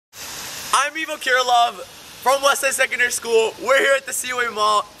I'm Ivo Kirilov from Westlane Secondary School. We're here at the Seaway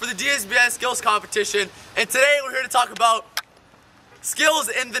Mall for the DSBN Skills Competition, and today we're here to talk about skills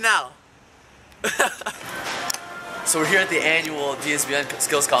in the now. So we're here at the annual DSBN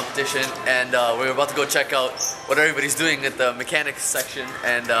Skills Competition, and we're about to go check out what everybody's doing at the mechanics section,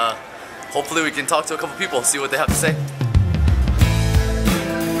 and hopefully we can talk to a couple people, see what they have to say.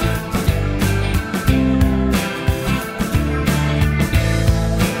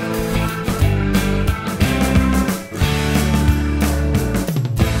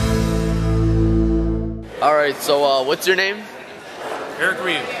 Alright, so what's your name? Eric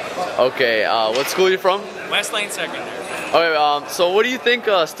Reed. Okay, what school are you from? Westlane Secondary. Okay, so what do you think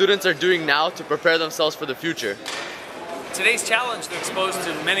students are doing now to prepare themselves for the future? Today's challenge, they're exposed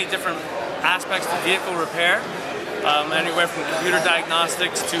to many different aspects of vehicle repair, anywhere from computer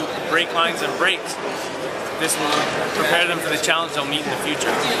diagnostics to brake lines and brakes. This will prepare them for the challenge they'll meet in the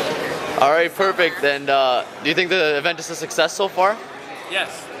future. Alright, perfect. And do you think the event is a success so far?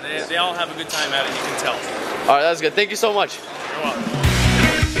 Yes, they all have a good time at it, you can tell. Alright, that's good. Thank you so much. You're welcome.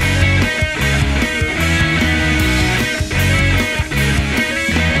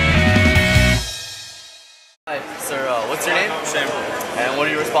 Hi, sir. What's your name? Sam. And what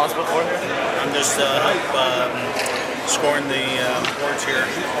are you responsible for here? I'm just scoring the boards here.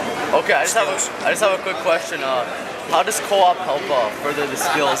 Okay, I just have a quick question. How does co-op help further the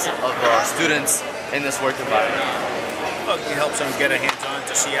skills of students in this work environment? Well, it helps them get a hands-on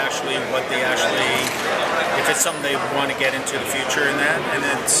to see actually what they if it's something they want to get into the future in that, and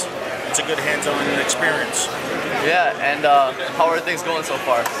it's a good hands-on experience. Yeah, and how are things going so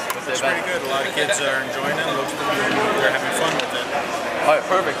far? It's pretty good. A lot of kids are enjoying it. Looks like they're having fun with it. All right,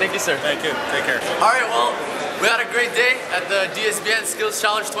 perfect. Thank you, sir. Thank you. Take care. All right, well, we had a great day at the DSBN Skills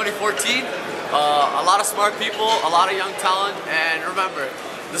Challenge 2014. A lot of smart people, a lot of young talent, and remember,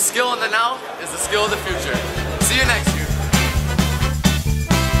 the skill in the now is the skill of the future.